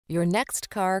Your next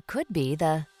car could be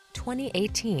the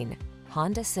 2018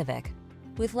 Honda Civic.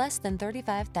 With less than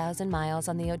 35,000 miles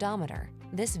on the odometer,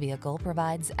 this vehicle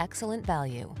provides excellent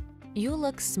value. You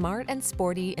look smart and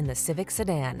sporty in the Civic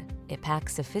sedan. It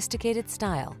packs sophisticated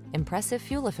style, impressive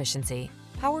fuel efficiency,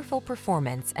 powerful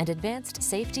performance, and advanced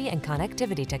safety and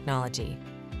connectivity technology.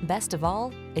 Best of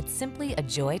all, it's simply a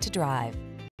joy to drive.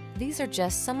 These are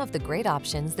just some of the great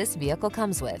options this vehicle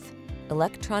comes with: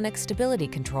 electronic stability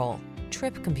control,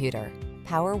 trip computer,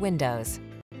 power windows,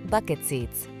 bucket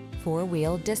seats,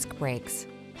 four-wheel disc brakes,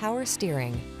 power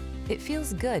steering. It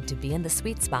feels good to be in the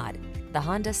sweet spot. The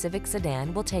Honda Civic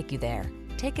sedan will take you there.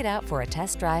 Take it out for a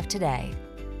test drive today.